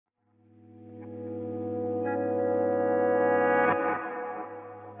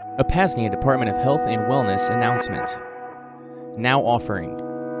A P.A.Z.NIA Department of Health and Wellness announcement. Now offering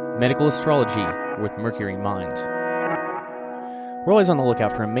medical astrology with MercuryMind. We're always on the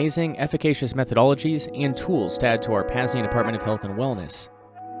lookout for amazing, efficacious methodologies and tools to add to our P.A.Z.NIA Department of Health and Wellness.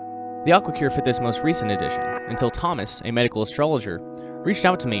 The AquaCure fit this most recent edition, until Thomas, a medical astrologer, reached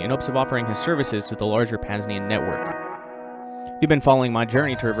out to me in hopes of offering his services to the larger P.A.Z.NIA network. If you've been following my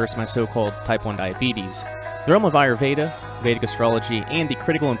journey to reverse my so-called type 1 diabetes, the realm of Ayurveda, Vedic astrology, and the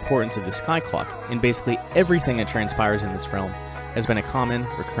critical importance of the sky clock in basically everything that transpires in this realm has been a common,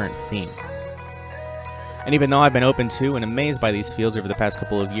 recurrent theme. And even though I've been open to and amazed by these fields over the past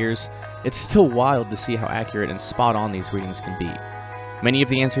couple of years, it's still wild to see how accurate and spot on these readings can be. Many of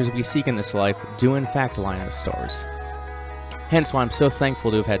the answers we seek in this life do in fact lie in the stars. Hence why I'm so thankful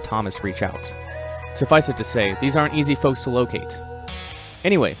to have had Thomas reach out. Suffice it to say, these aren't easy folks to locate.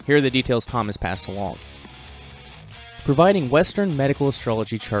 Anyway, here are the details Thomas passed along. Providing Western medical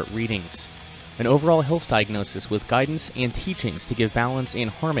astrology chart readings, an overall health diagnosis with guidance and teachings to give balance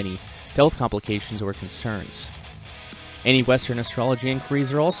and harmony to health complications or concerns. Any Western astrology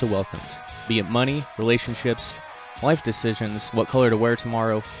inquiries are also welcomed, be it money, relationships, life decisions, what color to wear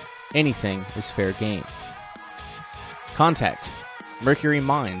tomorrow, anything is fair game. Contact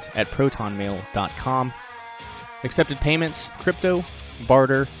MercuryMind at protonmail.com. Accepted payments, crypto,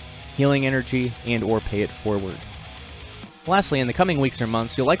 barter, healing energy, and or pay it forward. Lastly, in the coming weeks or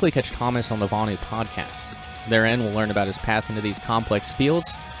months, you'll likely catch Thomas on the Vanu podcast. Therein, we'll learn about his path into these complex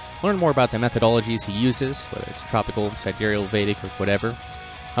fields, learn more about the methodologies he uses, whether it's tropical, sidereal, Vedic, or whatever,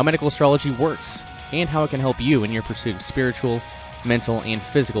 how medical astrology works, and how it can help you in your pursuit of spiritual, mental, and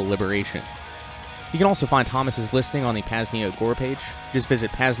physical liberation. You can also find Thomas's listing on the P.A.Z.NIA Agora page. Just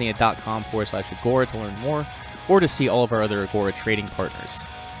visit PAZNIA.com/Agora to learn more, or to see all of our other Agora trading partners.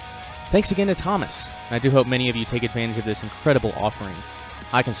 Thanks again to Thomas. I do hope many of you take advantage of this incredible offering.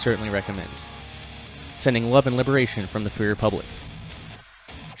 I can certainly recommend. Sending love and liberation from the Free Republic.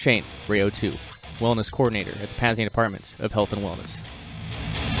 Shane, Ray02, Wellness Coordinator at the P.A.Z.NIA Department of Health and Wellness.